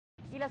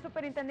Y la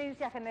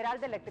Superintendencia General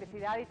de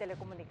Electricidad y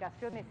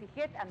Telecomunicaciones,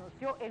 Siget,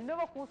 anunció el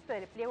nuevo ajuste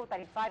del pliego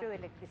tarifario de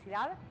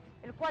electricidad,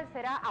 el cual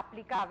será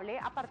aplicable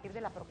a partir de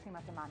la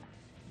próxima semana.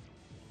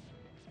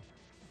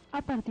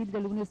 A partir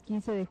del lunes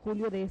 15 de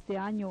julio de este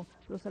año,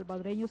 los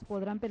salvadoreños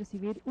podrán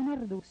percibir una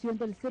reducción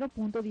del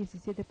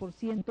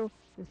 0.17%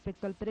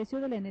 respecto al precio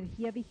de la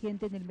energía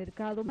vigente en el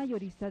mercado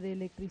mayorista de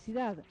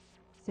electricidad,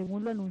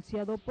 según lo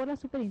anunciado por la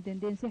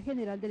Superintendencia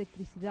General de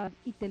Electricidad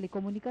y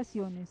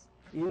Telecomunicaciones.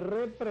 Y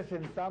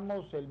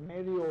representamos el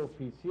medio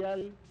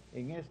oficial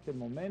en este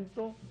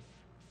momento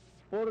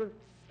por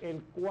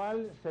el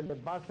cual se les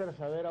va a hacer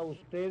saber a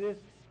ustedes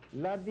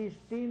las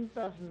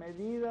distintas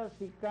medidas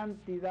y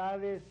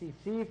cantidades y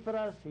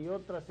cifras y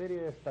otra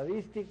serie de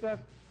estadísticas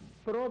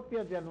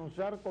propias de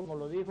anunciar, como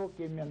lo dijo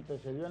quien me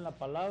antecedió en la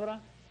palabra,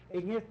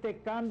 en este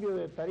cambio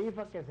de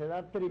tarifa que se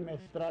da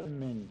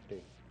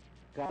trimestralmente.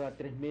 Cada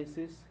 3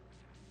 meses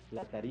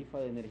la tarifa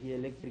de energía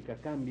eléctrica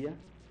cambia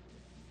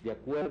de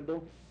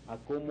acuerdo a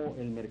cómo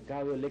el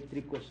mercado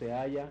eléctrico se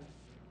haya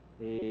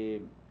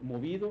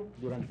movido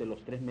durante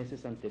los 3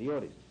 meses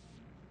anteriores.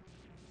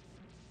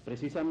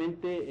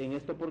 Precisamente en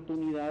esta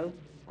oportunidad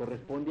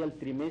corresponde al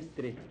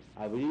trimestre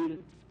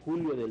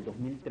abril-junio del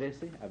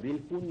 2013.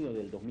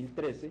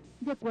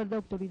 De acuerdo a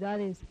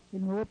autoridades,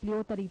 el nuevo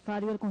pliego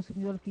tarifario al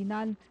consumidor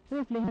final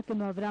refleja que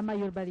no habrá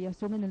mayor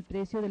variación en el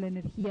precio de la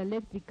energía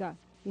eléctrica,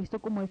 esto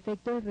como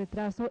efecto del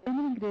retraso en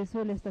el ingreso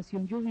de la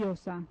estación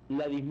lluviosa.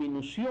 La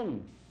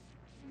disminución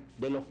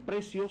de los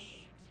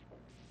precios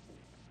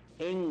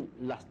en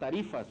las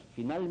tarifas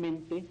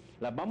finalmente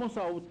las vamos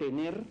a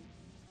obtener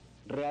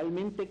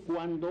realmente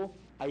cuando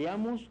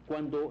hayamos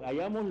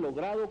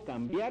logrado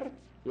cambiar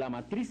la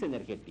matriz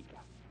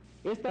energética.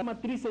 Esta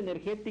matriz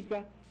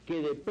energética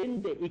que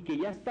depende y que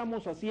ya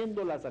estamos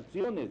haciendo las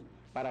acciones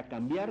para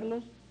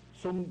cambiarlos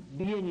son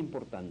bien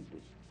importantes.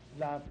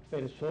 La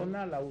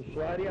persona, la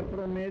usuaria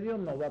promedio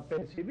no va a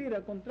percibir,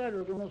 al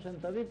contrario, unos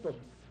centavos.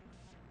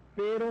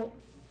 Pero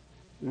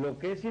lo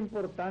que es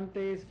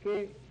importante es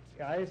que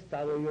ha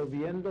estado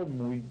lloviendo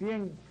muy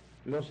bien,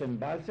 los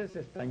embalses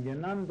se están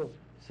llenando,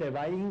 se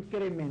va a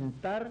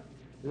incrementar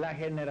la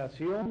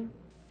generación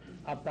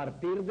a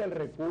partir del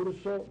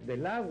recurso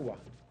del agua.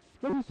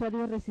 Los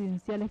usuarios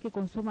residenciales que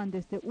consuman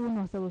desde 1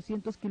 hasta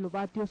 200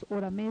 kilovatios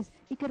hora mes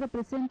y que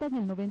representan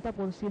el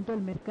 90%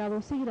 del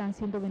mercado seguirán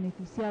siendo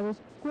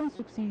beneficiados con el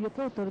subsidio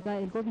que otorga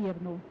el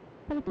gobierno.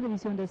 Para la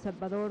Televisión de El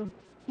Salvador,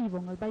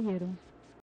 Ivonne Albayero.